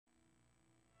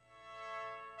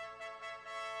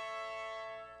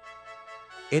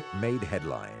It made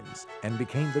headlines and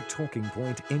became the talking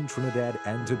point in Trinidad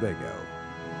and Tobago.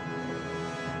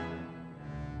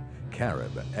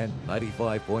 Carib and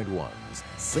 95.1's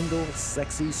single,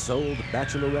 sexy, sold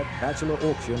bachelorette bachelor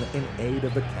auction in aid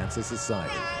of the Cancer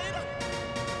Society.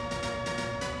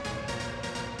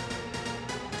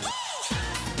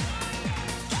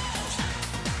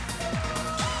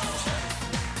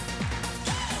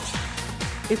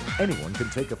 If anyone can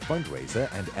take a fundraiser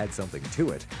and add something to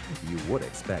it, you would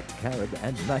expect Carib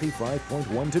and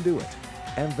 95.1 to do it.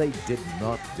 And they did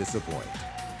not disappoint.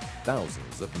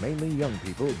 Thousands of mainly young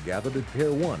people gathered at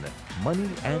Pier 1, money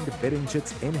and bidding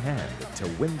chips in hand to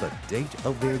win the date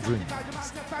of their dreams.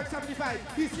 575,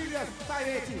 he's serious,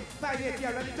 580,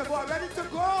 580, ready to go, ready to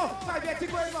go, 580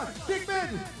 going on, big bid,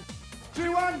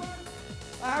 3-1.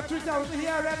 I have 3,000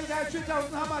 here, ready, I have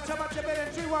 3,000, how much you bidding,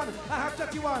 3-1, I have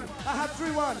 31, I have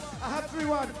 3-1, I have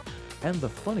 3-1. And the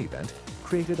fun event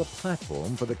created a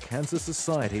platform for the Cancer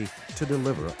Society to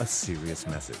deliver a serious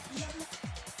message.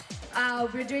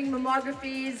 We're doing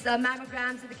mammographies,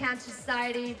 mammograms at the Cancer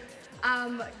Society,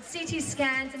 CT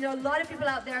scans, and there are a lot of people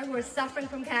out there who are suffering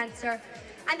from cancer,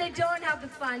 and they don't have the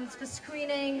funds for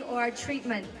screening or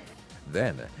treatment.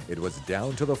 Then it was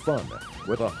down to the fun,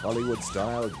 with a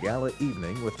Hollywood-style gala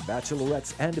evening with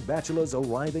bachelorettes and bachelors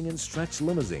arriving in stretch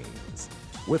limousines,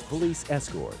 with police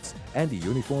escorts and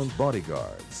uniformed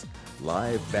bodyguards,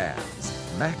 live bands,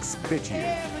 Max Bitchy,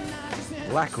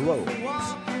 Black Robes,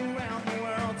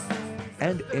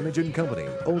 and Imogen Company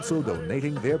also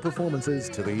donating their performances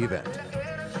to the event.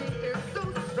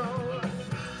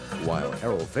 While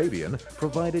Errol Fabian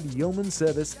provided yeoman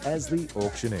service as the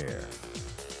auctioneer.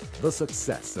 The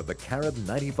success of the Carib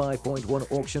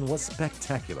 95.1 auction was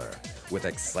spectacular, with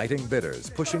exciting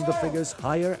bidders pushing the figures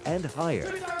higher and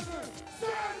higher.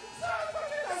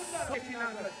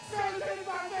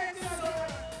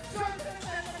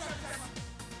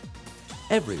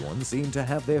 Everyone seemed to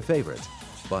have their favorite,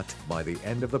 but by the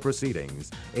end of the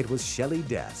proceedings, it was Shelley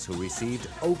Dass who received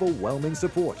overwhelming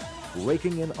support,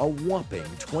 raking in a whopping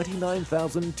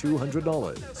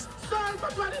 $29,200.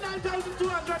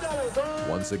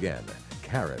 Once again,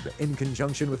 Carib, in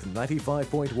conjunction with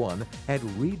 95.1, had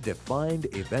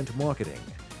redefined event marketing,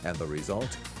 and the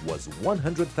result was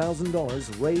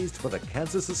 $100,000 raised for the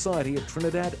Cancer Society of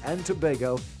Trinidad and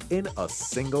Tobago in a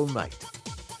single night.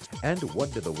 And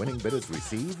what did the winning bidders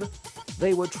receive?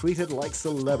 They were treated like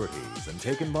celebrities and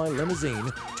taken by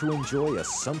limousine to enjoy a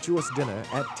sumptuous dinner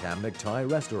at Tamnock Thai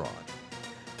restaurant.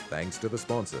 Thanks to the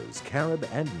sponsors, Carib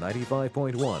and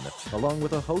 95.1, along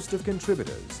with a host of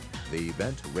contributors, the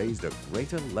event raised a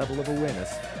greater level of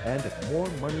awareness and more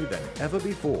money than ever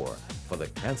before for the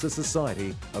Cancer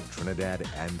Society of Trinidad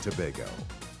and Tobago.